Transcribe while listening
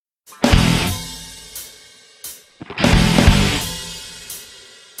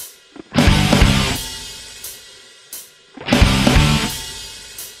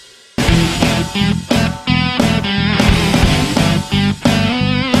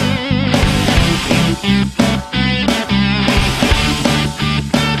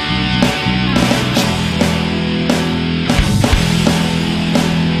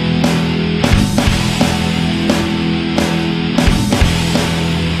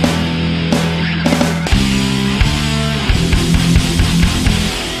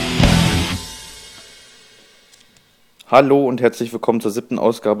Hallo und herzlich willkommen zur 7.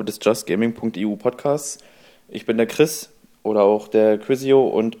 Ausgabe des justgaming.eu Podcasts. Ich bin der Chris oder auch der Chrisio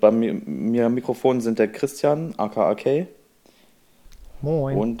und bei mir am Mikrofon sind der Christian, aka K,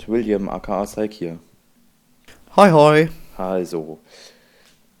 Moin. und William, aka Syke hier. Hoi hoi. Also,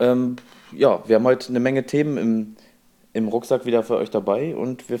 ähm, ja, wir haben heute eine Menge Themen im Rucksack wieder für euch dabei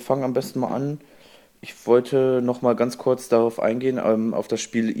und wir fangen am besten mal an. Ich wollte noch mal ganz kurz darauf eingehen, auf das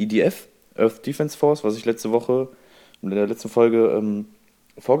Spiel EDF, Earth Defense Force, was ich letzte Woche in der letzten Folge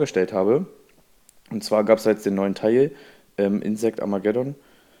vorgestellt habe. Und zwar gab es jetzt den neuen Teil, Insect Armageddon.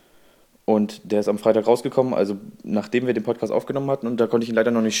 Und der ist am Freitag rausgekommen, also nachdem wir den Podcast aufgenommen hatten. Und da konnte ich ihn leider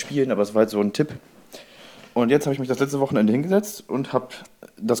noch nicht spielen, aber es war halt so ein Tipp. Und jetzt habe ich mich das letzte Wochenende hingesetzt und habe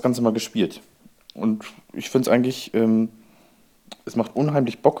das Ganze mal gespielt. Und ich finde es eigentlich, es macht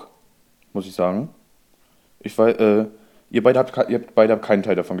unheimlich Bock, muss ich sagen. Ich weiß, ihr beide habt keinen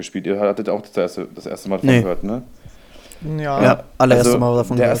Teil davon gespielt. Ihr hattet auch das erste Mal davon Nee. gehört, ne? Ja, Ja, allererste Also, Mal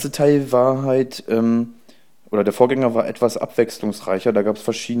davon der gehört. erste Teil war halt, oder der Vorgänger war etwas abwechslungsreicher. Da gab es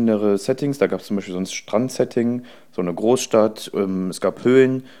verschiedene Settings. Da gab es zum Beispiel so ein Strandsetting, so eine Großstadt. Es gab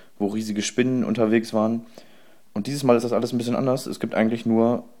Höhlen, wo riesige Spinnen unterwegs waren. Und dieses Mal ist das alles ein bisschen anders. Es gibt eigentlich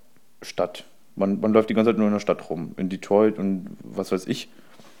nur Stadt. Man läuft die ganze Zeit nur in der Stadt rum. In Detroit und was weiß ich.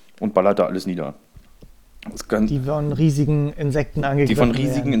 Und ballert da alles nieder. Es kann, die von riesigen Insekten angegriffen die von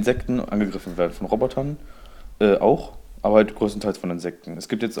riesigen werden. Insekten angegriffen werden. Von Robotern auch, aber halt größtenteils von Insekten. Es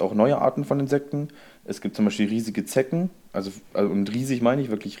gibt jetzt auch neue Arten von Insekten. Es gibt zum Beispiel riesige Zecken. Also und riesig meine ich,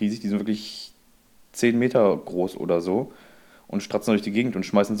 wirklich riesig. Die sind wirklich 10 Meter groß oder so. Und stratzen durch die Gegend und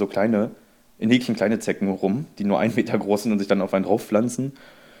schmeißen so in Häkchen kleine Zecken rum, die nur 1 Meter groß sind und sich dann auf einen draufpflanzen.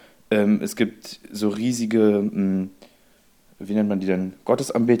 Es gibt so riesige, wie nennt man die denn?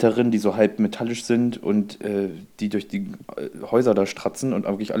 Gottesanbeterinnen, die so halb metallisch sind und die durch die Häuser da stratzen und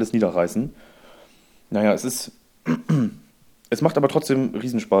wirklich alles niederreißen. Naja, es macht aber trotzdem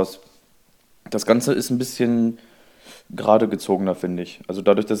Riesenspaß. Das Ganze ist ein bisschen gerade gezogener, finde ich. Also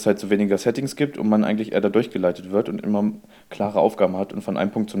dadurch, dass es halt so weniger Settings gibt und man eigentlich eher da durchgeleitet wird und immer klare Aufgaben hat und von einem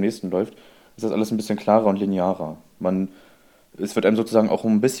Punkt zum nächsten läuft, ist das alles ein bisschen klarer und linearer. Es wird einem sozusagen auch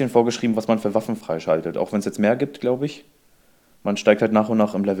ein bisschen vorgeschrieben, was man für Waffen freischaltet. Auch wenn es jetzt mehr gibt, glaube ich. Man steigt halt nach und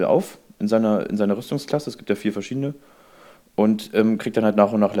nach im Level auf, in seiner Rüstungsklasse. Es gibt ja 4 verschiedene. Und kriegt dann halt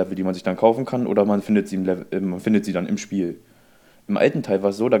nach und nach Level, die man sich dann kaufen kann, oder man findet man findet sie dann im Spiel. Im alten Teil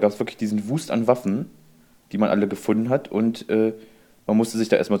war es so, da gab es wirklich diesen Wust an Waffen, die man alle gefunden hat, und man musste sich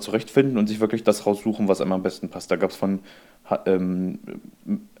da erstmal zurechtfinden und sich wirklich das raussuchen, was einem am besten passt. Da gab es von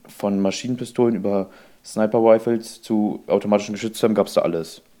Maschinenpistolen über Sniper-Rifles zu automatischen Geschütztürmen, gab es da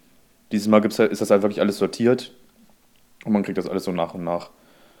alles. Dieses Mal ist das halt wirklich alles sortiert und man kriegt das alles so äh, nach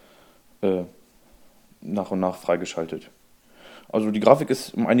und nach freigeschaltet. Also die Grafik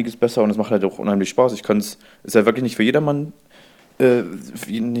ist um einiges besser und es macht halt auch unheimlich Spaß. Ist ja wirklich nicht für jedermann,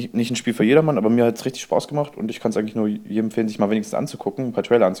 nicht ein Spiel für jedermann, aber mir hat es richtig Spaß gemacht und ich kann es eigentlich nur jedem empfehlen, sich mal wenigstens anzugucken, ein paar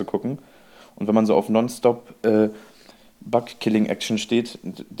Trailer anzugucken. Und wenn man so auf Nonstop Bug-Killing-Action steht,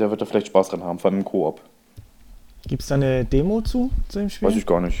 der wird da vielleicht Spaß dran haben, vor allem im Koop. Gibt es da eine Demo zu dem Spiel? Weiß ich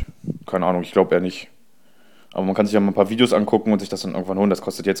gar nicht. Keine Ahnung, ich glaube eher nicht. Aber man kann sich ja mal ein paar Videos angucken und sich das dann irgendwann holen. Das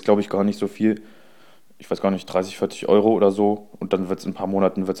kostet jetzt, glaube ich, gar nicht so viel. Ich weiß gar nicht, 30, 40 Euro oder so. Und dann wird es in ein paar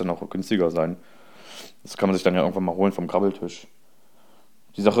Monaten dann auch günstiger sein. Das kann man sich dann ja irgendwann mal holen vom Grabbeltisch.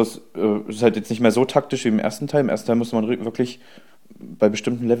 Die Sache ist halt jetzt nicht mehr so taktisch wie im ersten Teil. Im ersten Teil muss man wirklich, bei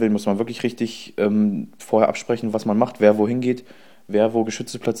bestimmten Leveln muss man wirklich richtig vorher absprechen, was man macht, wer wohin geht, wer wo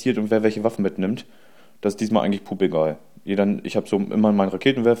Geschütze platziert und wer welche Waffen mitnimmt. Das ist diesmal eigentlich pup egal. Ich habe so immer meinen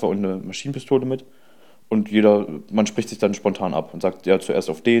Raketenwerfer und eine Maschinenpistole mit. Und man spricht sich dann spontan ab und sagt, ja, zuerst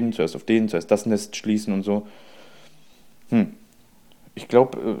auf den, zuerst das Nest schließen und so. Ich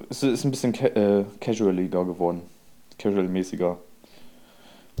glaube, es ist ein bisschen casualiger geworden. Casual-mäßiger.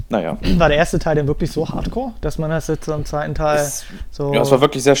 Naja. War der erste Teil denn wirklich so hardcore, dass man das jetzt am zweiten Teil so... Ja, es war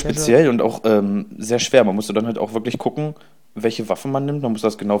wirklich sehr casual- speziell und auch sehr schwer. Man musste dann halt auch wirklich gucken, welche Waffen man nimmt. Man musste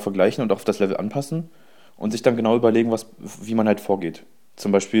das genau vergleichen und auch auf das Level anpassen und sich dann genau überlegen, wie man halt vorgeht.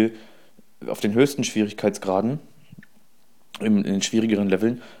 Zum Beispiel auf den höchsten Schwierigkeitsgraden, in den schwierigeren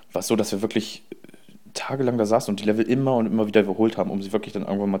Leveln, war es so, dass wir wirklich tagelang da saßen und die Level immer und immer wieder überholt haben, um sie wirklich dann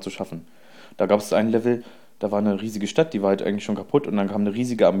irgendwann mal zu schaffen. Da gab es ein Level, da war eine riesige Stadt, die war halt eigentlich schon kaputt und dann kam eine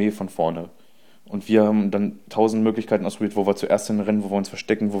riesige Armee von vorne. Und wir haben dann 1000 Möglichkeiten ausprobiert, wo wir zuerst hinrennen, wo wir uns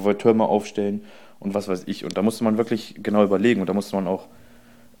verstecken, wo wir Türme aufstellen und was weiß ich. Und da musste man wirklich genau überlegen und da musste man halt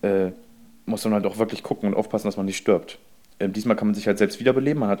auch wirklich gucken und aufpassen, dass man nicht stirbt. Diesmal kann man sich halt selbst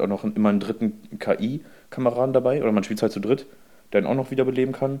wiederbeleben. Man hat auch noch immer einen dritten KI-Kameraden dabei oder man spielt halt zu dritt, der ihn auch noch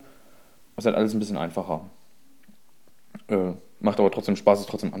wiederbeleben kann. Das ist halt alles ein bisschen einfacher. Macht aber trotzdem Spaß, ist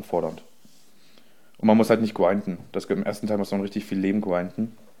trotzdem anfordernd. Und man muss halt nicht grinden. Im ersten Teil muss man richtig viel Leben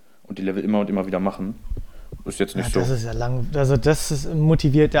grinden und die Level immer und immer wieder machen. Ist jetzt nicht so. Das ist ja lang, also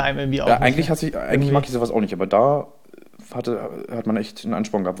motiviert ja einem irgendwie auch Ja, nicht. Eigentlich mag ich sowas auch nicht, aber da hat man echt einen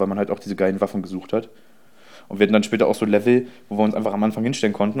Ansporn gehabt, weil man halt auch diese geilen Waffen gesucht hat. Und wir hatten dann später auch so Level, wo wir uns einfach am Anfang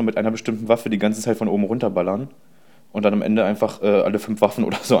hinstellen konnten und mit einer bestimmten Waffe die ganze Zeit von oben runterballern und dann am Ende einfach alle 5 Waffen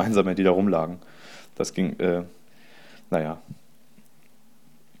oder so einsammeln, die da rumlagen. Das ging, naja.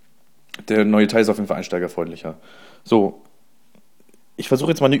 Der neue Teil ist auf jeden Fall einsteigerfreundlicher. So, ich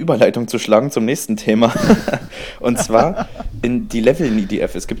versuche jetzt mal eine Überleitung zu schlagen zum nächsten Thema. Und zwar in die Level in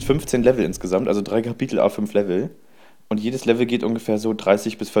IDF. Es gibt 15 Level insgesamt, also 3 Kapitel, A5 Level. Und jedes Level geht ungefähr so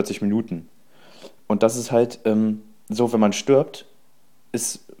 30 bis 40 Minuten. Und das ist halt so, wenn man stirbt,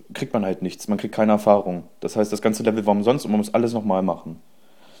 kriegt man halt nichts. Man kriegt keine Erfahrung. Das heißt, das ganze Level war umsonst und man muss alles nochmal machen.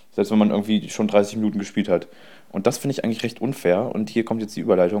 Selbst wenn man irgendwie schon 30 Minuten gespielt hat. Und das finde ich eigentlich recht unfair. Und hier kommt jetzt die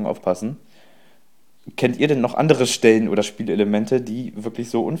Überleitung, aufpassen. Kennt ihr denn noch andere Stellen oder Spielelemente, die wirklich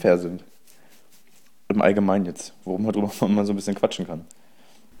so unfair sind? Im Allgemeinen jetzt, worüber man so ein bisschen quatschen kann.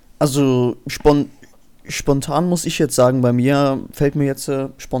 Also spontan muss ich jetzt sagen, bei mir fällt mir jetzt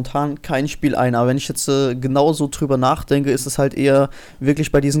spontan kein Spiel ein, aber wenn ich jetzt genau so drüber nachdenke, ist es halt eher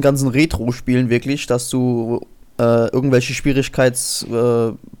wirklich bei diesen ganzen Retro-Spielen wirklich, dass du irgendwelche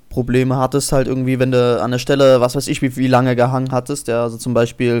Schwierigkeitsprobleme hattest, halt irgendwie, wenn du an der Stelle, was weiß ich, wie lange gehangen hattest, ja, also zum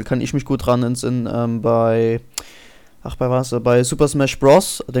Beispiel kann ich mich gut dran entsinnen, bei Super Smash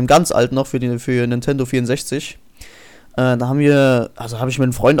Bros., dem ganz alten noch für Nintendo 64. Habe ich mit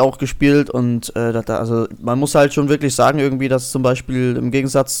einem Freund auch gespielt und also man muss halt schon wirklich sagen irgendwie, dass zum Beispiel im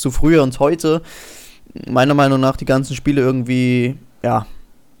Gegensatz zu früher und heute meiner Meinung nach die ganzen Spiele irgendwie, ja,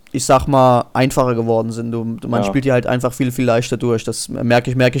 ich sag mal, einfacher geworden sind. Man spielt die halt einfach viel, viel leichter durch. Das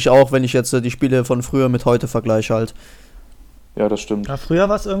merke ich auch, wenn ich jetzt die Spiele von früher mit heute vergleiche halt. Ja, das stimmt. Ja, früher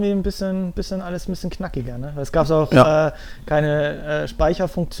war es irgendwie ein bisschen alles ein bisschen knackiger, ne? Es gab auch keine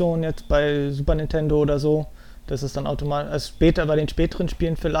Speicherfunktion jetzt bei Super Nintendo oder so. Das ist dann automatisch, also später bei den späteren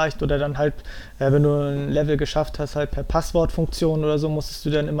Spielen vielleicht, oder dann halt, wenn du ein Level geschafft hast, halt per Passwortfunktion oder so, musstest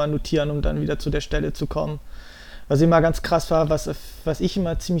du dann immer notieren, um dann wieder zu der Stelle zu kommen. Was immer ganz krass war, was ich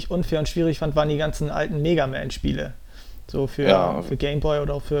immer ziemlich unfair und schwierig fand, waren die ganzen alten Mega Man-Spiele. So für Game Boy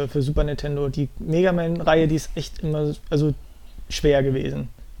oder auch für Super Nintendo. Die Mega Man-Reihe, die ist echt immer schwer gewesen.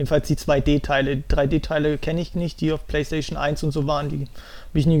 Jedenfalls die 2D-Teile. Die 3D-Teile kenne ich nicht, die auf PlayStation 1 und so waren, die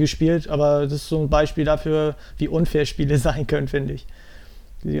habe ich nie gespielt, aber das ist so ein Beispiel dafür, wie unfair Spiele sein können, finde ich.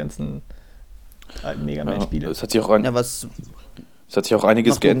 Die ganzen alten Mega Man-Spiele. Es hat sich auch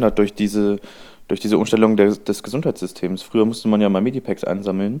einiges geändert durch diese Umstellung des Gesundheitssystems. Früher musste man ja mal Medipacks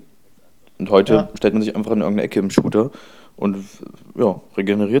einsammeln und heute stellt man sich einfach in irgendeine Ecke im Shooter und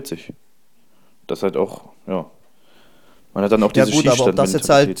regeneriert sich. Das halt auch, man hat dann auch diese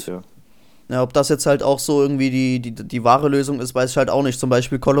Schießstand-Mentalität. Ob das jetzt halt auch so irgendwie die wahre Lösung ist, weiß ich halt auch nicht. Zum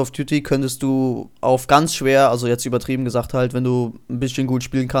Beispiel Call of Duty könntest du auf ganz schwer, also jetzt übertrieben gesagt halt, wenn du ein bisschen gut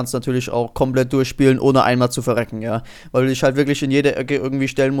spielen kannst, natürlich auch komplett durchspielen, ohne einmal zu verrecken, ja. Weil du dich halt wirklich in jede Ecke irgendwie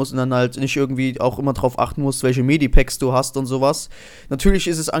stellen musst und dann halt nicht irgendwie auch immer drauf achten musst, welche Medipacks du hast und sowas. Natürlich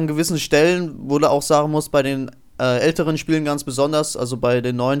ist es an gewissen Stellen, wo du auch sagen musst, bei den älteren Spielen ganz besonders, also bei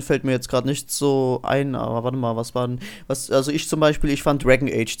den neuen fällt mir jetzt gerade nicht so ein, aber warte mal, also ich zum Beispiel, ich fand Dragon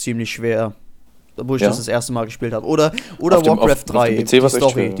Age ziemlich schwer, wo ich das erste Mal gespielt habe. Oder Warcraft 3, auf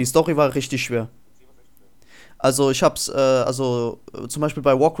dem PC die Story war richtig schwer. Also ich hab's, zum Beispiel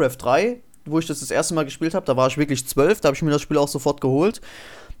bei Warcraft 3, wo ich das erste Mal gespielt habe, da war ich wirklich 12, da habe ich mir das Spiel auch sofort geholt.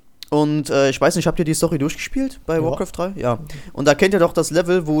 Und ich weiß nicht, habt ihr die Story durchgespielt bei Warcraft 3? Ja. Und da kennt ihr doch das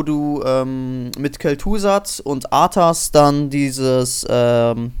Level, wo du mit Kel'Thuzad und Arthas dann dieses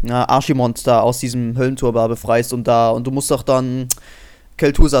Archimond da aus diesem Höllentor befreist und du musst doch dann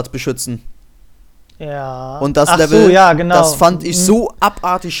Kel'Thuzad beschützen. Ja. Und das Level, das fand ich so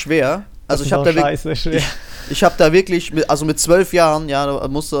abartig schwer. Also ich habe da schwer. Ich habe da wirklich, mit 12 Jahren,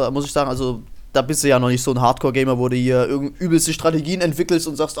 muss ich sagen, also da bist du ja noch nicht so ein Hardcore-Gamer, wo du hier übelste Strategien entwickelst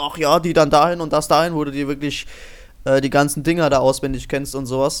und sagst, ach ja, die dann dahin und das dahin, wo du dir wirklich die ganzen Dinger da auswendig kennst und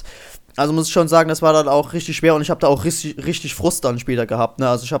sowas. Also muss ich schon sagen, das war dann auch richtig schwer und ich habe da auch richtig Frust dann später gehabt, ne?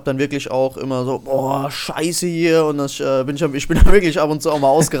 Also ich habe dann wirklich auch immer so, boah, scheiße hier und ich bin dann wirklich ab und zu auch mal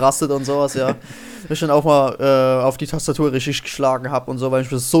ausgerastet und sowas, ja. Ich dann auch mal auf die Tastatur richtig geschlagen habe und so, weil mich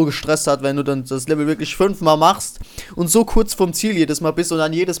das so gestresst hat, wenn du dann das Level wirklich 5-mal machst und so kurz vom Ziel jedes Mal bist und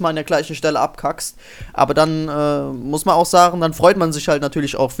dann jedes Mal an der gleichen Stelle abkackst. Aber dann muss man auch sagen, dann freut man sich halt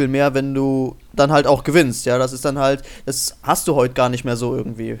natürlich auch viel mehr, wenn du dann halt auch gewinnst, ja. Das ist dann halt, das hast du heute gar nicht mehr so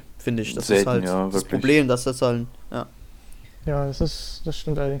irgendwie, finde ich. Das Selten, ist halt das Problem, dass das halt, Ja, das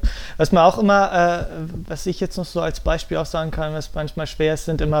stimmt allerdings. Was man auch immer, was ich jetzt noch so als Beispiel auch sagen kann, was manchmal schwer ist,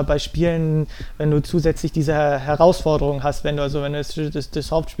 sind immer bei Spielen, wenn du zusätzlich diese Herausforderungen hast, wenn du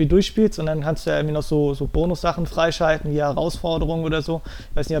das Hauptspiel durchspielst und dann kannst du ja irgendwie noch so Bonussachen freischalten, wie Herausforderungen oder so.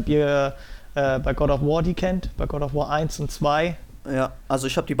 Ich weiß nicht, ob ihr bei God of War die kennt, bei God of War 1 und 2. Ja, also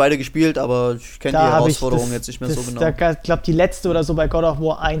ich habe die beide gespielt, aber ich kenne die Herausforderungen jetzt nicht mehr so genau. Ich glaube, die letzte oder so bei God of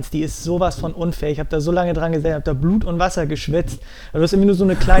War 1, die ist sowas von unfair. Ich habe da so lange dran gesehen, habe da Blut und Wasser geschwitzt. Du hast irgendwie nur so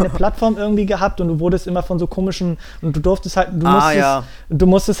eine kleine Plattform irgendwie gehabt und du wurdest immer von so komischen, und du durftest halt, du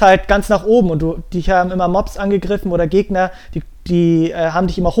musstest halt ganz nach oben und dich haben immer Mobs angegriffen oder Gegner, die haben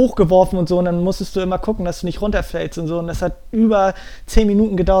dich immer hochgeworfen und so, und dann musstest du immer gucken, dass du nicht runterfällst und so, und das hat über 10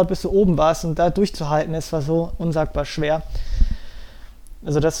 Minuten gedauert, bis du oben warst, und da durchzuhalten, das war so unsagbar schwer.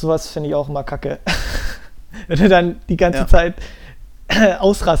 Also sowas finde ich auch immer kacke. Wenn du dann die ganze Zeit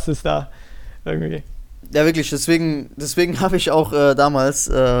ausrastest da irgendwie. Ja, wirklich, deswegen habe ich auch damals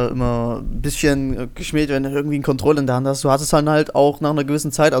immer ein bisschen geschmäht, wenn du irgendwie einen Controller in der Hand hast. Du hattest dann halt auch nach einer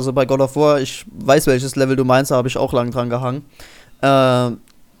gewissen Zeit, also bei God of War, ich weiß, welches Level du meinst, da habe ich auch lang dran gehangen.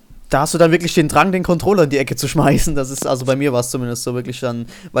 Da hast du dann wirklich den Drang, den Controller in die Ecke zu schmeißen. Das ist, also bei mir war es zumindest so wirklich dann,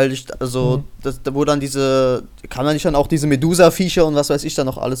 weil ich, also, wo dann kam dann nicht dann auch diese Medusa-Viecher und was weiß ich dann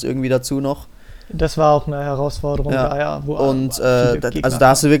noch alles irgendwie dazu noch. Das war auch eine Herausforderung, also da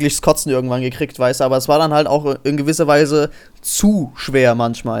hast du wirklich das Kotzen irgendwann gekriegt, weißt du, aber es war dann halt auch in gewisser Weise zu schwer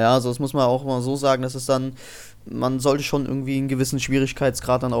manchmal, ja, also das muss man auch mal so sagen, dass es dann, man sollte schon irgendwie einen gewissen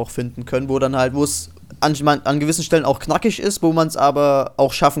Schwierigkeitsgrad dann auch finden können, wo es an gewissen Stellen auch knackig ist, wo man es aber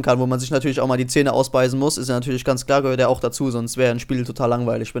auch schaffen kann, wo man sich natürlich auch mal die Zähne ausbeißen muss, ist ja natürlich ganz klar, gehört ja auch dazu, sonst wäre ein Spiel total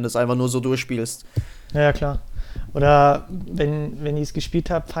langweilig, wenn du es einfach nur so durchspielst. Ja, klar. Oder wenn ich es gespielt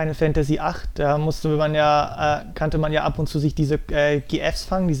habe, Final Fantasy 8, da kannte man ja ab und zu sich diese GFs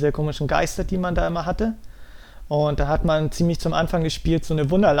fangen, diese komischen Geister, die man da immer hatte. Und da hat man ziemlich zum Anfang gespielt so eine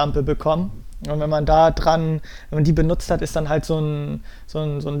Wunderlampe bekommen. Und wenn man die benutzt hat, ist dann halt so ein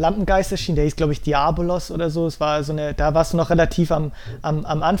Lampengeist erschienen, der hieß, glaube ich, Diabolos oder so. Es war da warst du noch relativ am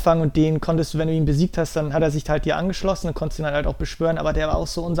Anfang, und den konntest du, wenn du ihn besiegt hast, dann hat er sich halt dir angeschlossen und konntest ihn halt auch beschwören, aber der war auch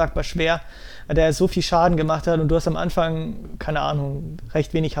so unsagbar schwer, weil der so viel Schaden gemacht hat und du hast am Anfang, keine Ahnung,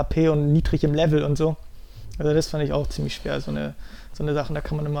 recht wenig HP und niedrig im Level und so. Also das fand ich auch ziemlich schwer, so eine Sache, da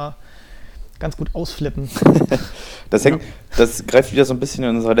kann man immer ganz gut ausflippen. Das greift wieder so ein bisschen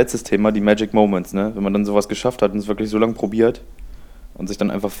in unser letztes Thema, die Magic Moments, ne? Wenn man dann sowas geschafft hat und es wirklich so lange probiert und sich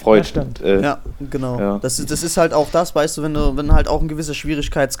dann einfach freut. Ja, stimmt. Ja, genau. Ja. Das ist halt auch das, weißt du, wenn halt auch ein gewisser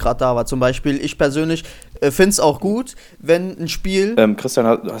Schwierigkeitsgrad da war. Zum Beispiel, ich persönlich finde es auch gut, wenn ein Spiel... Christian,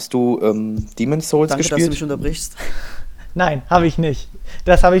 hast du Demon's Souls gespielt? Danke, dass du mich unterbrichst. Nein, habe ich nicht.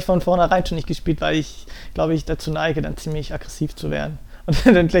 Das habe ich von vornherein schon nicht gespielt, weil ich, glaube ich, dazu neige, dann ziemlich aggressiv zu werden. Und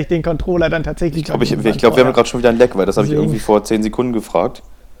dann gleich den Controller dann tatsächlich... Ich glaube, wir haben gerade schon wieder ein Leck, weil das habe ich irgendwie vor 10 Sekunden gefragt.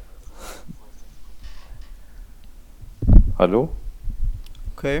 Hallo?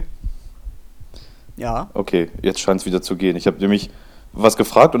 Okay. Ja. Okay, jetzt scheint es wieder zu gehen. Ich habe nämlich was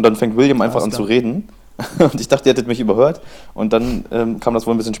gefragt und dann fängt William einfach an zu reden. Und ich dachte, ihr hättet mich überhört. Und dann kam das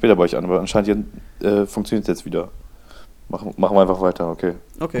wohl ein bisschen später bei euch an. Aber anscheinend funktioniert es jetzt wieder. Machen wir einfach weiter, okay.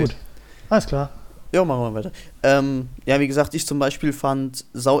 Okay. Gut. Alles klar. Ja, machen wir weiter. Ja, wie gesagt, ich zum Beispiel fand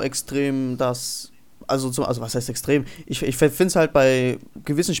sau extrem, also was heißt extrem? Ich finde es halt bei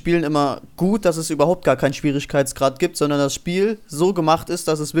gewissen Spielen immer gut, dass es überhaupt gar keinen Schwierigkeitsgrad gibt, sondern das Spiel so gemacht ist,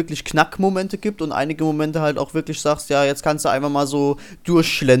 dass es wirklich Knackmomente gibt und einige Momente halt auch wirklich sagst, ja, jetzt kannst du einfach mal so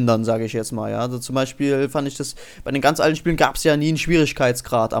durchschlendern, sage ich jetzt mal, ja. Also zum Beispiel fand ich das, bei den ganz alten Spielen gab es ja nie einen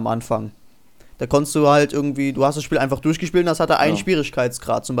Schwierigkeitsgrad am Anfang. Da konntest du halt irgendwie, du hast das Spiel einfach durchgespielt und das hatte einen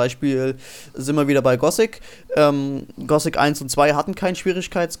Schwierigkeitsgrad. Zum Beispiel sind wir wieder bei Gothic. Gothic 1 und 2 hatten keinen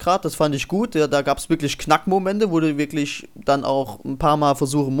Schwierigkeitsgrad, das fand ich gut. Da gab es wirklich Knackmomente, wo du wirklich dann auch ein paar Mal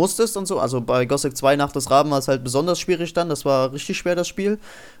versuchen musstest und so. Also bei Gothic 2 Nacht des Raben war es halt besonders schwierig dann, das war richtig schwer, das Spiel.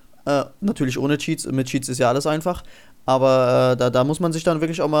 Natürlich ohne Cheats, mit Cheats ist ja alles einfach. Aber da muss man sich dann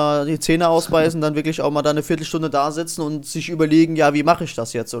wirklich auch mal die Zähne ausbeißen, dann wirklich auch mal da eine Viertelstunde da sitzen und sich überlegen, ja, wie mache ich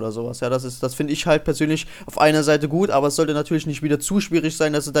das jetzt oder sowas. Ja, das finde ich halt persönlich auf einer Seite gut, aber es sollte natürlich nicht wieder zu schwierig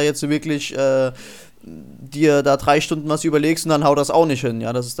sein, dass du da jetzt wirklich dir da 3 Stunden was überlegst und dann haut das auch nicht hin.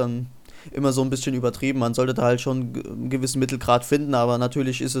 Ja, das ist dann immer so ein bisschen übertrieben. Man sollte da halt schon einen gewissen Mittelgrad finden, aber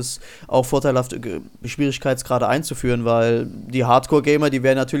natürlich ist es auch vorteilhaft, Schwierigkeitsgrade einzuführen, weil die Hardcore-Gamer, die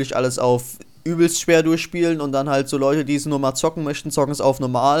werden natürlich alles auf übelst schwer durchspielen und dann halt so Leute, die es nur mal zocken möchten, zocken es auf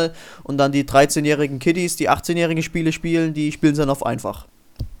normal und dann die 13-jährigen Kiddies, die 18-jährige Spiele spielen, die spielen es dann auf einfach.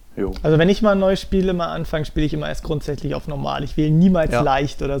 Jo. Also wenn ich mal ein neues Spiel immer anfange, spiele ich immer erst grundsätzlich auf normal. Ich wähle niemals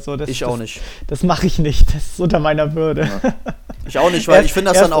leicht oder so. Ich auch nicht. Das mache ich nicht. Das ist unter meiner Würde. Ja. Ich auch nicht, weil ich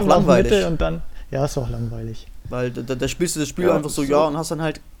finde das dann auch langweilig. Und dann, ja, ist auch langweilig. Weil da spielst du das Spiel Ja, einfach so, das ist ja, auch- und hast dann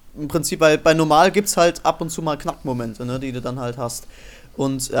halt im Prinzip, weil bei normal gibt's halt ab und zu mal Knackmomente, ne, die du dann halt hast.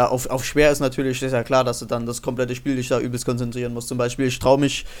 Und ja, auf schwer ist natürlich, ist ja klar, dass du dann das komplette Spiel dich da übelst konzentrieren musst. Zum Beispiel, ich traue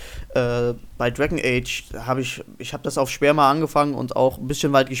mich, bei Dragon Age ich habe das auf schwer mal angefangen und auch ein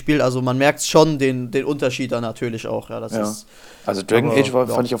bisschen weit gespielt. Also man merkt schon den Unterschied da natürlich auch. Ja, das ist, Also Dragon aber, Age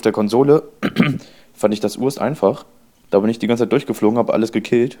fand ich auf der Konsole, fand ich das urst einfach. Da bin ich die ganze Zeit durchgeflogen, habe alles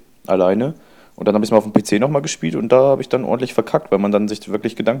gekillt, alleine. Und dann habe ich es mal auf dem PC nochmal gespielt und da habe ich dann ordentlich verkackt, weil man dann sich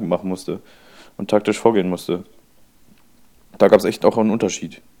wirklich Gedanken machen musste und taktisch vorgehen musste. Da gab es echt auch einen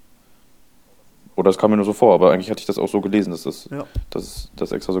Unterschied. Oder es kam mir nur so vor, aber eigentlich hatte ich das auch so gelesen, dass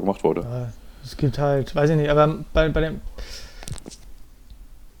das extra so gemacht wurde. Ja, es gibt halt, weiß ich nicht, aber bei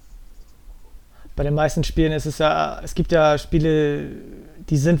den meisten Spielen ist es ja, es gibt ja Spiele,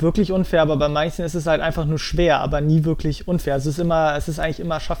 die sind wirklich unfair, aber bei manchen ist es halt einfach nur schwer, aber nie wirklich unfair. Es ist eigentlich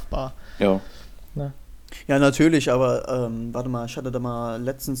immer schaffbar. Ja. Ne? ja, natürlich, aber warte mal, ich hatte da mal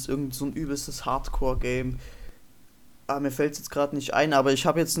letztens irgend so ein übelstes Hardcore-Game. Mir fällt es jetzt gerade nicht ein, aber ich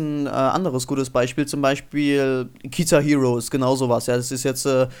habe jetzt ein anderes gutes Beispiel, zum Beispiel Guitar Hero ist genau sowas. Ja, das ist jetzt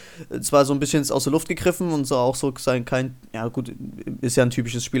zwar so ein bisschen aus der Luft gegriffen und so auch so ja gut, ist ja ein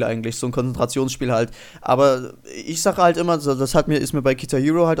typisches Spiel eigentlich, so ein Konzentrationsspiel halt. Aber ich sage halt immer, ist mir bei Guitar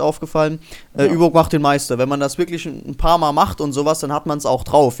Hero halt aufgefallen, Übung macht den Meister. Wenn man das wirklich ein paar Mal macht und sowas, dann hat man es auch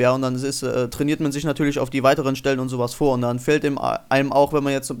drauf, ja. Und dann trainiert man sich natürlich auf die weiteren Stellen und sowas vor. Und dann fällt einem auch, wenn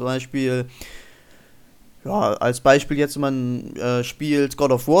man jetzt zum Beispiel als Beispiel jetzt, man spielt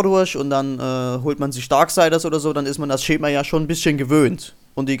God of War durch und dann holt man sich Darksiders oder so, dann ist man das Schema ja schon ein bisschen gewöhnt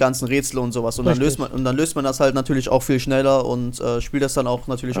und die ganzen Rätsel und sowas. Und dann löst man das halt natürlich auch viel schneller und spielt das dann auch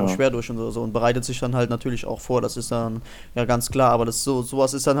natürlich auch schwer durch und so und bereitet sich dann halt natürlich auch vor. Das ist dann ja ganz klar, aber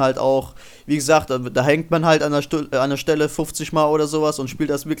sowas ist dann halt auch, wie gesagt, da hängt man halt an der Stelle 50 Mal oder sowas und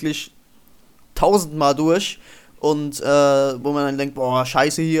spielt das wirklich 1000 Mal durch. Und wo man dann denkt, boah,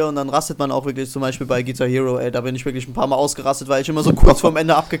 scheiße hier, und dann rastet man auch wirklich, zum Beispiel bei Guitar Hero, da bin ich wirklich ein paar Mal ausgerastet, weil ich immer so kurz vorm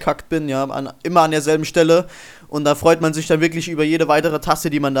Ende abgekackt bin, ja, immer an derselben Stelle, und da freut man sich dann wirklich über jede weitere Taste,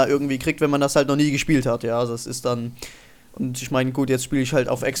 die man da irgendwie kriegt, wenn man das halt noch nie gespielt hat, ja, also das ist dann, und ich meine, gut, jetzt spiele ich halt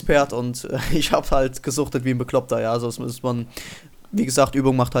auf Expert und ich habe halt gesuchtet wie ein Bekloppter, ja, also das ist man, wie gesagt,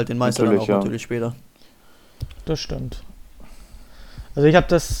 Übung macht halt den Meister dann auch natürlich später. Das stimmt. Also ich habe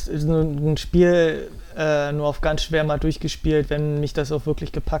ein Spiel nur auf ganz schwer mal durchgespielt, wenn mich das auch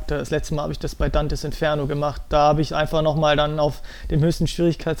wirklich gepackt hat. Das letzte Mal habe ich das bei Dantes Inferno gemacht. Da habe ich einfach nochmal dann auf dem höchsten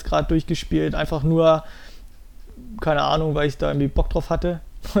Schwierigkeitsgrad durchgespielt. Einfach nur, keine Ahnung, weil ich da irgendwie Bock drauf hatte.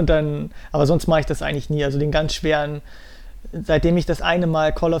 Und dann, aber sonst mache ich das eigentlich nie. Also den ganz schweren, seitdem ich das eine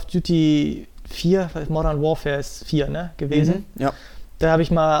Mal Call of Duty 4, Modern Warfare ist 4, ne, gewesen. Ja. Da habe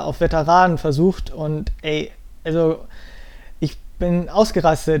ich mal auf Veteranen versucht und also bin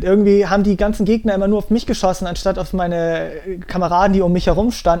ausgerastet. Irgendwie haben die ganzen Gegner immer nur auf mich geschossen, anstatt auf meine Kameraden, die um mich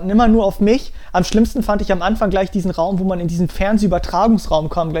herum standen. Immer nur auf mich. Am schlimmsten fand ich am Anfang gleich diesen Raum, wo man in diesen Fernsehübertragungsraum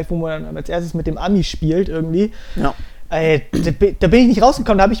kommt, gleich wo man dann als erstes mit dem Ami spielt irgendwie. Ja. Da bin ich nicht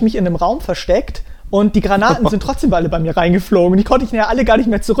rausgekommen, da habe ich mich in einem Raum versteckt und die Granaten sind trotzdem alle bei mir reingeflogen. Die konnte ich ja alle gar nicht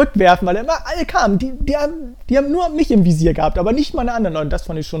mehr zurückwerfen, weil immer alle kamen. Die haben nur mich im Visier gehabt, aber nicht meine anderen Leute. Das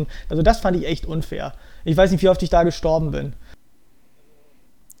fand ich echt unfair. Ich weiß nicht, wie oft ich da gestorben bin.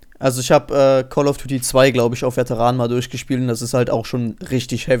 Also ich habe Call of Duty 2, glaube ich, auf Veteranen mal durchgespielt und das ist halt auch schon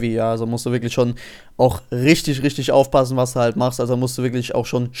richtig heavy, ja. Also musst du wirklich schon auch richtig, richtig aufpassen, was du halt machst. Also musst du wirklich auch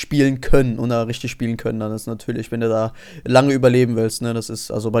schon spielen können und da richtig spielen können. Dann ist natürlich, wenn du da lange überleben willst, ne, das ist,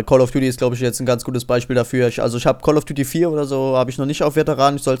 also bei Call of Duty ist, glaube ich, jetzt ein ganz gutes Beispiel dafür. Ich habe Call of Duty 4 oder so, habe ich noch nicht auf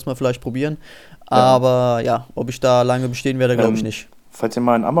Veteranen, ich soll es mal vielleicht probieren. Aber ja, ob ich da lange bestehen werde, glaube ich nicht. Falls ihr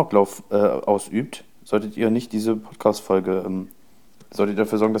mal einen Amoklauf ausübt, solltet ihr nicht diese Podcast-Folge solltet ihr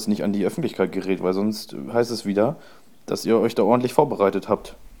dafür sorgen, dass es nicht an die Öffentlichkeit gerät, weil sonst heißt es wieder, dass ihr euch da ordentlich vorbereitet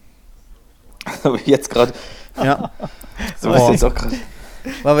habt. Aber jetzt gerade. Ja. So ist jetzt auch gerade.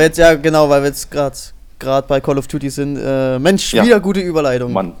 Weil wir jetzt gerade bei Call of Duty sind. Mensch, wieder gute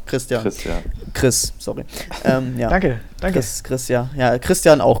Überleitung. Mann. Christian. Chris, sorry. Ja. Danke. Christian. Ja,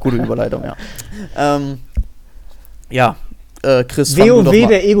 Christian auch gute Überleitung, ja. Chris, WoW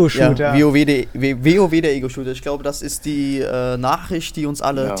der Ego-Shooter. Ja, WoW der Ego-Shooter. Ich glaube, das ist die Nachricht, die uns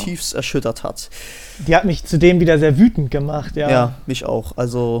alle tiefst erschüttert hat. Die hat mich zudem wieder sehr wütend gemacht, ja. Ja, mich auch.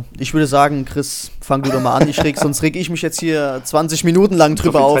 Also, ich würde sagen, Chris, fang du doch mal an. sonst reg ich mich jetzt hier 20 Minuten lang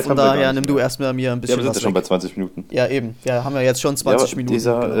drüber auf und daher nimm du erstmal mir ein bisschen was. Ja, wir sind ja schon bei 20 Minuten. Ja, eben. Ja, haben wir jetzt schon 20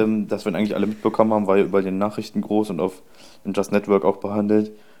 Minuten. Das wir eigentlich alle mitbekommen haben, war ja über den Nachrichten groß und im Just Network auch behandelt.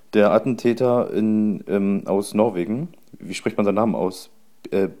 Der Attentäter aus Norwegen, wie spricht man seinen Namen aus?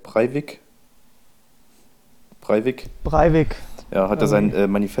 Breivik? Breivik. Ja, hat er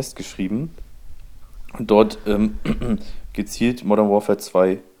sein Manifest geschrieben und dort gezielt Modern Warfare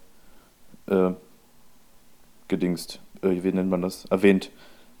 2 gedingst, wie nennt man das? Erwähnt.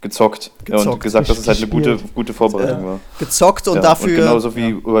 Gezockt. Ja, und gesagt, dass es halt eine gute Vorbereitung war. Gezockt und dafür. Und genauso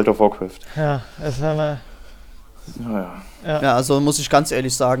wie World of Warcraft. Ja, das haben wir. Ja, also muss ich ganz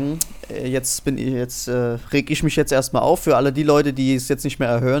ehrlich sagen, reg ich mich jetzt erstmal auf. Für alle die Leute, die es jetzt nicht mehr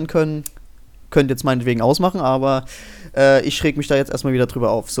erhören können, könnt jetzt meinetwegen ausmachen, aber ich reg mich da jetzt erstmal wieder drüber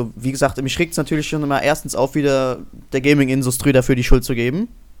auf. So, wie gesagt, mich regt es natürlich schon immer erstens auf, wieder der Gaming-Industrie dafür die Schuld zu geben.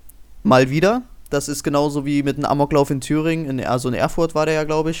 Mal wieder. Das ist genauso wie mit einem Amoklauf in Thüringen, also in Erfurt war der ja,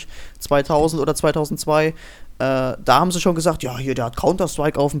 glaube ich, 2000 oder 2002. Da haben sie schon gesagt, ja, hier, der hat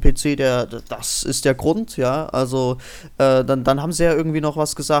Counter-Strike auf dem PC, das ist der Grund, ja. Also, dann haben sie ja irgendwie noch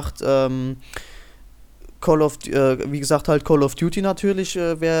was gesagt, wie gesagt, halt Call of Duty natürlich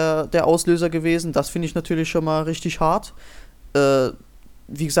wäre der Auslöser gewesen. Das finde ich natürlich schon mal richtig hart.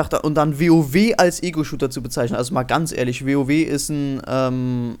 Wie gesagt, und dann WoW als Ego-Shooter zu bezeichnen. Also mal ganz ehrlich, WoW ist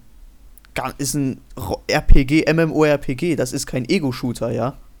ein RPG, MMORPG, das ist kein Ego-Shooter,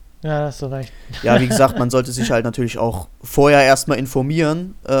 ja. Ja, hast du recht. Ja, wie gesagt, man sollte sich halt natürlich auch vorher erstmal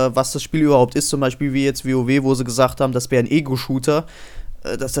informieren, was das Spiel überhaupt ist, zum Beispiel wie jetzt WoW, wo sie gesagt haben, das wäre ein Ego-Shooter.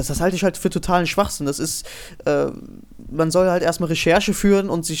 Das halte ich halt für totalen Schwachsinn. Das ist, man soll halt erstmal Recherche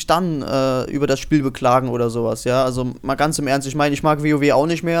führen und sich dann über das Spiel beklagen oder sowas, ja. Also mal ganz im Ernst, ich meine, ich mag WoW auch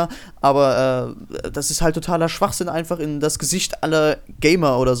nicht mehr, aber das ist halt totaler Schwachsinn einfach in das Gesicht aller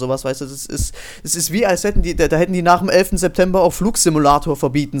Gamer oder sowas, weißt du. Es ist wie, als hätten da hätten die nach dem 11. September auch Flugsimulator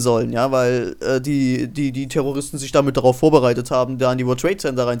verbieten sollen, ja, weil die Terroristen sich damit darauf vorbereitet haben, da in die World Trade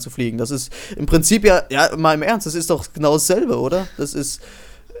Center reinzufliegen. Das ist im Prinzip ja, mal im Ernst, das ist doch genau dasselbe, oder? Das ist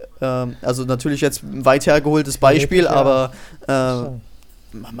also natürlich jetzt ein weit hergeholtes Beispiel, aber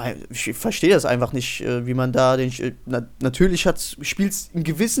ich verstehe das einfach nicht, wie man da natürlich spielt's einen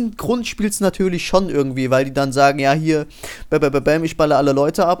gewissen Grund spielt's natürlich schon irgendwie, weil die dann sagen, ja hier, bam, ich balle alle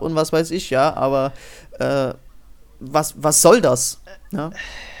Leute ab und was weiß ich, ja, aber was soll das? Ja?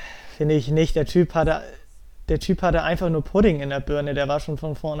 Finde ich nicht. Der Typ hatte einfach nur Pudding in der Birne, der war schon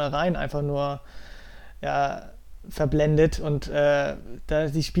von vornherein einfach nur, ja, verblendet und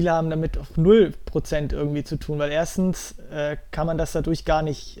die Spieler haben damit auf 0% irgendwie zu tun, weil erstens kann man das dadurch gar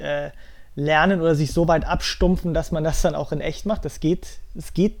nicht lernen oder sich so weit abstumpfen, dass man das dann auch in echt macht. Das geht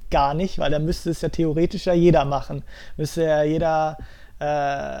gar nicht, weil dann müsste es ja theoretisch ja jeder machen. Müsste ja jeder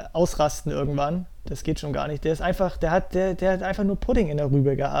ausrasten irgendwann. Das geht schon gar nicht. Der hat einfach nur Pudding in der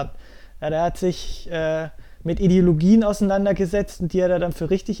Rübe gehabt. Ja, der hat sich mit Ideologien auseinandergesetzt und die hat er dann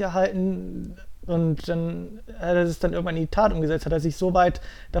für richtig erhalten. Und dann hat er es dann irgendwann in die Tat umgesetzt, hat er sich so weit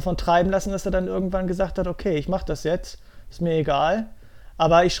davon treiben lassen, dass er dann irgendwann gesagt hat, okay, ich mach das jetzt, ist mir egal.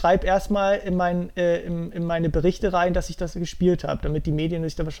 Aber ich schreibe erstmal in meine Berichte rein, dass ich das gespielt habe, damit die Medien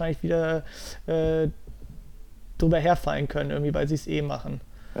sich da wahrscheinlich wieder drüber herfallen können, irgendwie, weil sie es machen.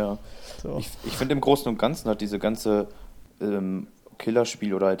 Ja, so. Ich finde im Großen und Ganzen hat diese ganze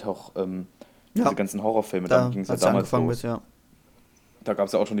Killerspiel oder halt auch diese ganzen Horrorfilme, da ging es ja damals los. Da gab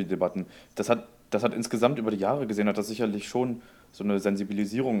es ja auch schon die Debatten. Das hat insgesamt über die Jahre gesehen, hat das sicherlich schon so eine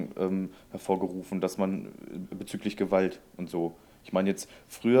Sensibilisierung hervorgerufen, dass man bezüglich Gewalt und so. Ich meine jetzt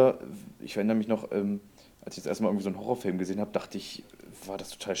früher, ich erinnere mich noch, als ich das erste Mal irgendwie so einen Horrorfilm gesehen habe, dachte ich, war das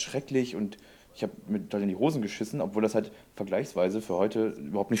total schrecklich und ich habe mir total in die Hosen geschissen, obwohl das halt vergleichsweise für heute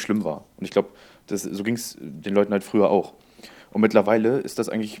überhaupt nicht schlimm war. Und ich glaube, so ging es den Leuten halt früher auch. Und mittlerweile ist das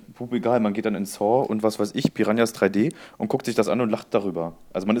eigentlich egal. Man geht dann in Saw und was weiß ich, Piranhas 3D und guckt sich das an und lacht darüber.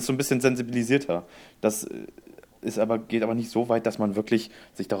 Also man ist so ein bisschen sensibilisierter. Das geht aber nicht so weit, dass man wirklich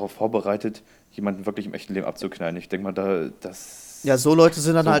sich darauf vorbereitet, jemanden wirklich im echten Leben abzuknallen. Ich denke mal, ja, so Leute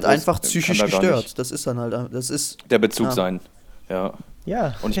sind dann so halt einfach psychisch gestört. Das ist dann halt, der Bezug sein, ja.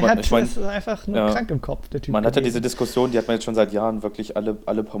 Ja, und das ist einfach nur krank im Kopf, der Typ. Man hat ja diese Diskussion, die hat man jetzt schon seit Jahren wirklich alle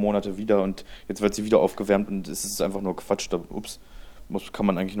paar Monate wieder und jetzt wird sie wieder aufgewärmt und es ist einfach nur Quatsch. Kann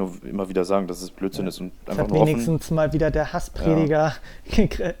man eigentlich nur immer wieder sagen, dass es Blödsinn ist und einfach nur wenigstens mal wieder der Hassprediger,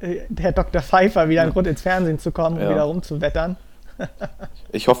 der Dr. Pfeiffer, wieder einen Grund ins Fernsehen zu kommen und wieder rumzuwettern.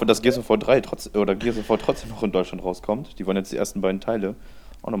 Ich hoffe, dass Gears of War 3 trotzdem noch in Deutschland rauskommt. Die wollen jetzt die ersten beiden Teile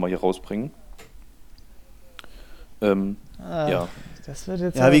auch nochmal hier rausbringen. Ja. Das wird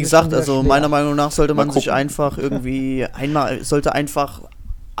jetzt wie gesagt, also meiner Meinung nach sollte man sich einfach irgendwie ab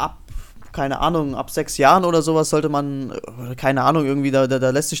 6 Jahren oder sowas sollte man, keine Ahnung, irgendwie, da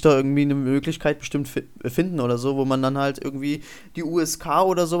lässt sich da irgendwie eine Möglichkeit bestimmt finden oder so, wo man dann halt irgendwie die USK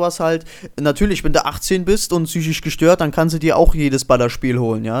oder sowas halt, natürlich, wenn du 18 bist und psychisch gestört, dann kannst du dir auch jedes Ballerspiel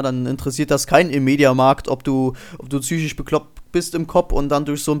holen, ja, dann interessiert das keinen im Mediamarkt, ob du psychisch bekloppt bist im Kopf und dann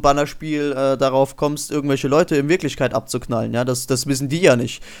durch so ein Bannerspiel darauf kommst, irgendwelche Leute in Wirklichkeit abzuknallen. Ja, das wissen die ja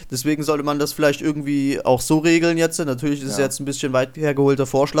nicht. Deswegen sollte man das vielleicht irgendwie auch so regeln jetzt. Natürlich ist es jetzt ein bisschen weit hergeholter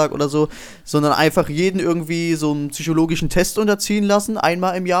Vorschlag oder so, sondern einfach jeden irgendwie so einen psychologischen Test unterziehen lassen,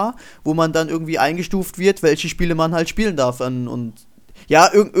 einmal im Jahr, wo man dann irgendwie eingestuft wird, welche Spiele man halt spielen darf. Und ja,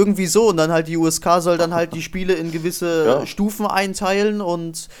 irgendwie so. Und dann halt die USK soll dann halt die Spiele in gewisse Stufen einteilen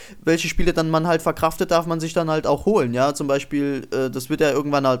und welche Spiele dann man halt verkraftet, darf man sich dann halt auch holen. Ja, zum Beispiel, das wird ja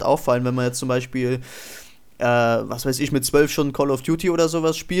irgendwann halt auffallen, wenn man jetzt zum Beispiel, was weiß ich, mit 12 schon Call of Duty oder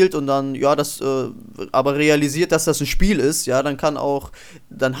sowas spielt und dann, aber realisiert, dass das ein Spiel ist, ja, dann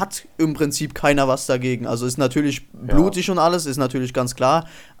hat im Prinzip keiner was dagegen. Also ist natürlich blutig und alles, ist natürlich ganz klar,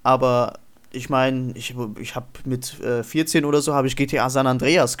 aber ich meine, ich habe mit 14 oder so habe ich GTA San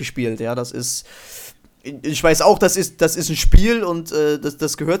Andreas gespielt, ja, das ist, ich weiß auch, das ist ein Spiel und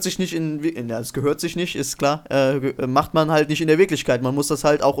das gehört sich nicht das gehört sich nicht, ist klar, macht man halt nicht in der Wirklichkeit, man muss das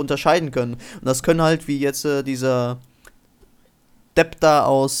halt auch unterscheiden können und das können halt, wie jetzt dieser Depp da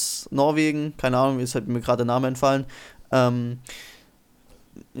aus Norwegen, keine Ahnung, ist halt mir gerade der Name entfallen,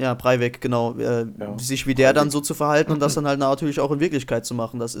 ja, Breivik, genau, sich wie der dann so zu verhalten und das dann halt natürlich auch in Wirklichkeit zu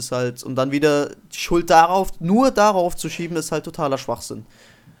machen, das ist halt, und dann wieder die Schuld nur darauf zu schieben, ist halt totaler Schwachsinn.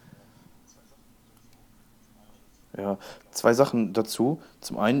 Ja, zwei Sachen dazu.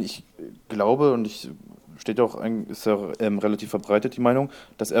 Zum einen, ich glaube, und ist ja relativ verbreitet die Meinung,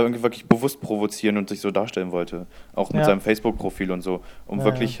 dass er irgendwie wirklich bewusst provozieren und sich so darstellen wollte. Auch mit seinem Facebook-Profil und so, um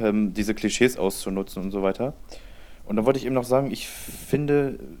wirklich diese Klischees auszunutzen und so weiter. Und dann wollte ich eben noch sagen, ich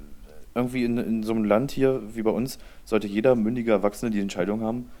finde, irgendwie in so einem Land hier wie bei uns, sollte jeder mündige Erwachsene die Entscheidung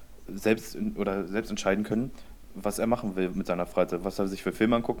haben, selbst entscheiden können, was er machen will mit seiner Freizeit, was er sich für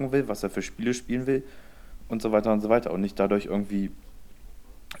Filme angucken will, was er für Spiele spielen will und so weiter und so weiter. Und nicht dadurch irgendwie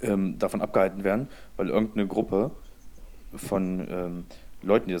davon abgehalten werden, weil irgendeine Gruppe von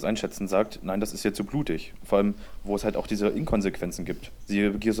Leuten, die das einschätzen, sagt, nein, das ist jetzt zu blutig. Vor allem, wo es halt auch diese Inkonsequenzen gibt.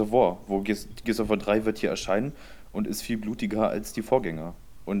 Siehe Gears of War, Gears of War 3 wird hier erscheinen und ist viel blutiger als die Vorgänger.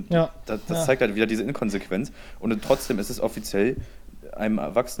 Und das zeigt halt wieder diese Inkonsequenz. Und trotzdem ist es offiziell einem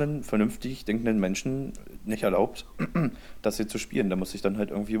erwachsenen, vernünftig denkenden Menschen nicht erlaubt, das hier zu spielen. Da muss ich dann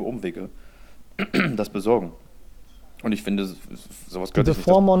halt irgendwie über Umwege das besorgen. Und ich finde, sowas gehört die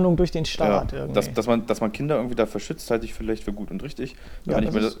Bevormundung durch den Staat. Dass man Kinder irgendwie dafür schützt, halte ich vielleicht für gut und richtig.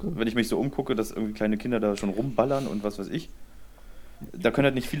 Wenn ich mich so umgucke, dass irgendwie kleine Kinder da schon rumballern und was weiß ich, da können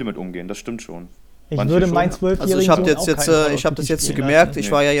halt nicht viele mit umgehen, das stimmt schon. Ich würde meinen 12-jährigen Also ich habe das jetzt gemerkt,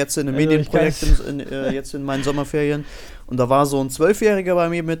 ich war ja jetzt in einem Medienprojekt jetzt in meinen Sommerferien und da war so ein 12-Jähriger bei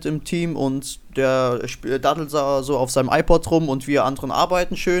mir mit im Team und der daddelt so auf seinem iPod rum und wir anderen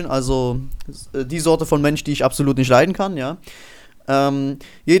arbeiten schön, also die Sorte von Mensch, die ich absolut nicht leiden kann, ja.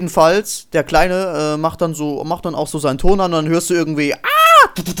 Jedenfalls, der Kleine macht dann auch so seinen Ton an und dann hörst du irgendwie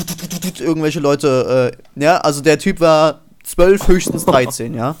irgendwelche Leute, ja, also der Typ war 12, höchstens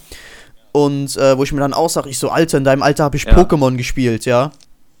 13, ja. Und wo ich mir dann auch sage, Alter, in deinem Alter habe ich Pokémon gespielt, ja.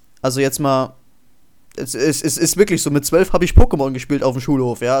 Also jetzt mal, es ist wirklich so, mit 12 habe ich Pokémon gespielt auf dem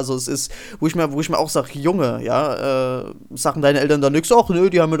Schulhof, ja. Also es ist, wo ich mir auch sage, Junge, ja, sagen deine Eltern dann nix, ach nö,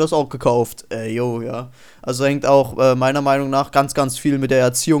 die haben mir das auch gekauft. Ja. Also hängt auch meiner Meinung nach ganz, ganz viel mit der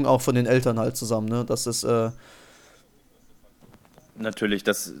Erziehung auch von den Eltern halt zusammen, ne. Das ist, natürlich,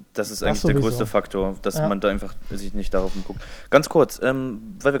 das ist eigentlich der größte Faktor, dass man da einfach sich nicht darauf guckt. Ganz kurz, weil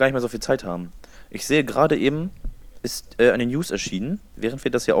wir gar nicht mehr so viel Zeit haben. Ich sehe gerade eben, ist eine News erschienen, während wir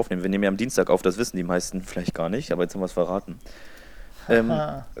das hier aufnehmen. Wir nehmen ja am Dienstag auf, das wissen die meisten vielleicht gar nicht, aber jetzt haben wir es verraten.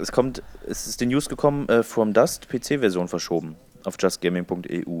 Es ist die News gekommen, From Dust, PC-Version verschoben auf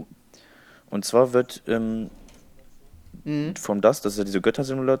justgaming.eu. Und zwar wird From Dust, das ist ja diese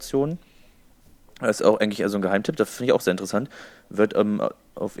Göttersimulation, das ist auch eigentlich so ein Geheimtipp, das finde ich auch sehr interessant, wird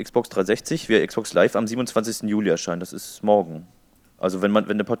auf Xbox 360 via Xbox Live am 27. Juli erscheinen. Das ist morgen. Also wenn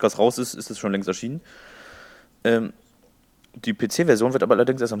der Podcast raus ist, ist es schon längst erschienen. Die PC-Version wird aber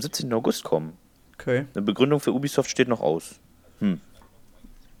allerdings erst am 17. August kommen. Okay. Eine Begründung für Ubisoft steht noch aus.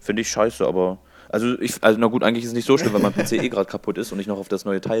 Finde ich scheiße, aber... Also na gut, eigentlich ist es nicht so schlimm, weil mein PC gerade kaputt ist und ich noch auf das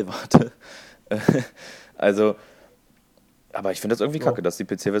neue Teil warte. Aber ich finde das irgendwie kacke, dass die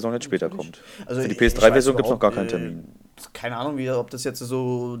PC-Version jetzt später kommt. Also für die PS3-Version gibt es noch gar keinen Termin. Keine Ahnung, ob das jetzt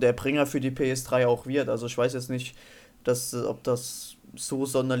so der Bringer für die PS3 auch wird. Also ich weiß jetzt nicht, ob das so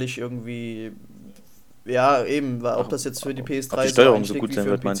sonderlich irgendwie... Ja, eben, ob das jetzt für die PS3 die Steuerung so gut sein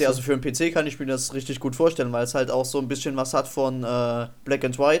wird, meinst du? Also für einen PC kann ich mir das richtig gut vorstellen, weil es halt auch so ein bisschen was hat von Black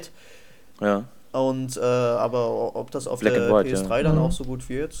and White. Ja. Und aber ob das auf Black der PS3 dann auch so gut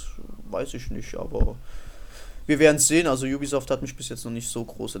wird, weiß ich nicht, aber... Wir werden es sehen, also Ubisoft hat mich bis jetzt noch nicht so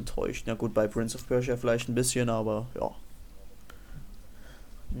groß enttäuscht. Ja gut, bei Prince of Persia vielleicht ein bisschen, aber ja.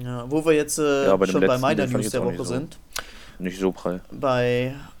 Ja, wo wir jetzt bei schon bei meiner News der Woche sind. Nicht so prall.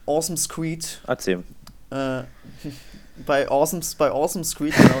 Bei Awesome Creed. Erzähl. Bei Awesome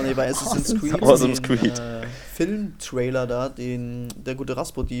Creed, genau, nee, bei Assassin's Creed. Awesome Creed. Filmtrailer da, den der gute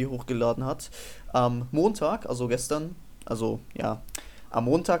Rasputin hochgeladen hat. Am Montag, also gestern, am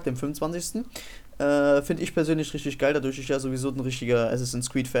Montag, dem 25. Finde ich persönlich richtig geil, dadurch ich ja sowieso ein richtiger Assassin's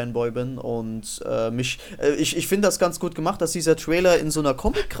Creed Fanboy bin und ich finde das ganz gut gemacht, dass dieser Trailer in so einer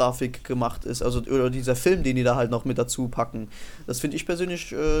Comic-Grafik gemacht ist, also oder dieser Film, den die da halt noch mit dazu packen. Das finde ich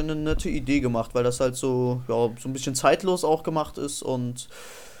persönlich eine nette Idee gemacht, weil das halt so ein bisschen zeitlos auch gemacht ist und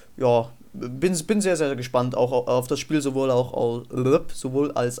ja, bin sehr, sehr gespannt auch auf das Spiel, sowohl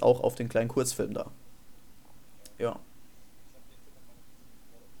als auch auf den kleinen Kurzfilm da. Ja.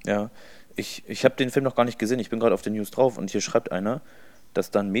 Ja. Ich habe den Film noch gar nicht gesehen, ich bin gerade auf den News drauf und hier schreibt einer,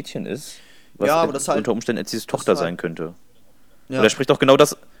 dass da ein Mädchen ist, was aber das halt, unter Umständen Ezis Tochter sein könnte. Ja. Und er spricht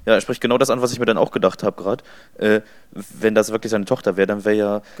er spricht genau das an, was ich mir dann auch gedacht habe gerade. Wenn das wirklich seine Tochter wäre, dann wäre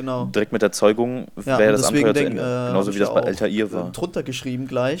ja direkt mit der Zeugung wäre das Abenteuer zu Ende. Genauso wie das bei Altair war. Drunter geschrieben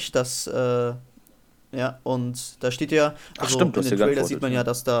gleich, dass und da steht ja, also stimmt, in dem Trailer sieht man ja,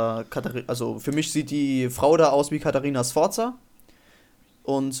 dass da also für mich sieht die Frau da aus wie Katharina Sforza.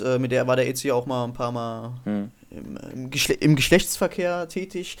 Und mit der war der Ezi auch mal ein paar Mal im Geschlechtsverkehr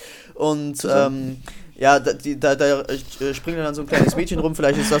tätig. Und da springt dann so ein kleines Mädchen rum.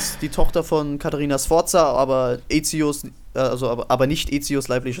 Vielleicht ist das die Tochter von Katharina Sforza, aber aber nicht Ezios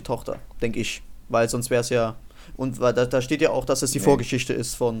leibliche Tochter, denke ich. Weil sonst wäre es ja. Und da steht ja auch, dass es die Vorgeschichte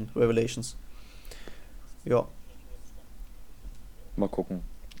ist von Revelations. Ja. Mal gucken.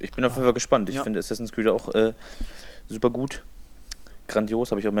 Ich bin auf jeden Fall gespannt. Ich finde Assassin's Creed auch super gut. Grandios,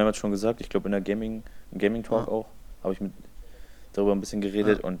 habe ich auch mehrmals schon gesagt. Ich glaube, im Gaming Talk auch, habe ich darüber ein bisschen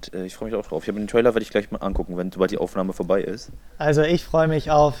geredet und ich freue mich auch drauf. Den Trailer werde ich gleich mal angucken, sobald die Aufnahme vorbei ist. Also ich freue mich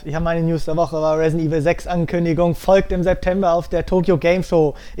ich habe meine News der Woche, war Resident Evil 6 Ankündigung, folgt im September auf der Tokyo Game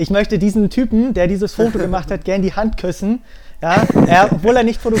Show. Ich möchte diesen Typen, der dieses Foto gemacht hat, gern die Hand küssen. Ja, obwohl er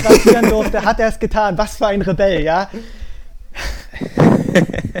nicht fotografieren durfte, hat er es getan. Was für ein Rebell, ja.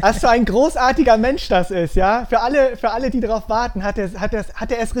 Was für ein großartiger Mensch das ist, ja. Für alle, die darauf warten, hat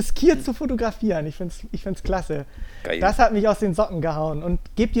er es riskiert zu fotografieren. Ich find's klasse. Geil. Das hat mich aus den Socken gehauen. Und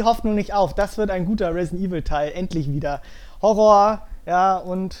gebt die Hoffnung nicht auf. Das wird ein guter Resident Evil Teil. Endlich wieder. Horror, ja,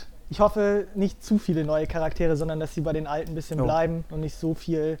 und ich hoffe nicht zu viele neue Charaktere, sondern dass sie bei den alten ein bisschen bleiben und nicht so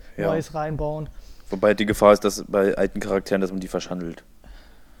viel Neues reinbauen. Wobei die Gefahr ist, dass bei alten Charakteren, dass man die verschandelt.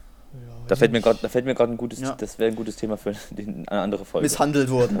 Da fällt mir gerade ein gutes, das wäre ein gutes Thema für eine andere Folge. Misshandelt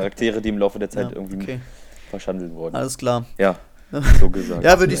wurden. Charaktere, die im Laufe der Zeit irgendwie verschandelt wurden. Alles klar. Ja, so gesagt.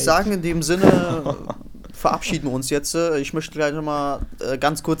 Ja, würde ich sagen, in dem Sinne verabschieden wir uns jetzt. Ich möchte gleich nochmal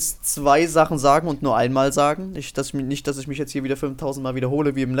ganz kurz 2 Sachen sagen und nur einmal sagen. Nicht, dass ich mich jetzt hier wieder 5000 Mal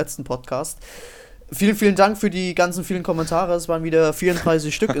wiederhole wie im letzten Podcast. Vielen, vielen Dank für die ganzen vielen Kommentare. Es waren wieder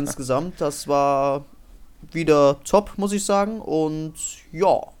 34 Stück insgesamt. Das war wieder top, muss ich sagen. Und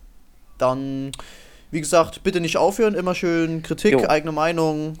ja, dann, wie gesagt, bitte nicht aufhören. Immer schön Kritik, eigene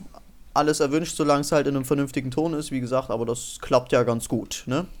Meinung, alles erwünscht, solange es halt in einem vernünftigen Ton ist. Wie gesagt, aber das klappt ja ganz gut,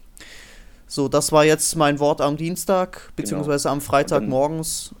 ne? So, das war jetzt mein Wort am Dienstag, beziehungsweise am Freitag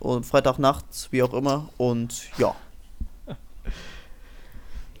morgens und Freitag nachts, wie auch immer. Und ja.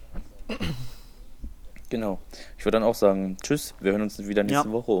 Genau. Ich würde dann auch sagen, tschüss. Wir hören uns wieder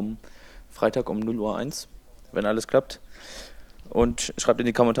nächste Woche um Freitag um 0:01 Uhr, wenn alles klappt. Und schreibt in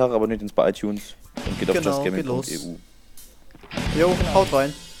die Kommentare, abonniert uns bei iTunes und geht auf justgaming.eu. Jo, haut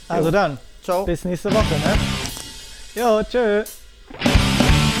rein. Also dann, ciao. Bis nächste Woche, ne? Jo, tschö.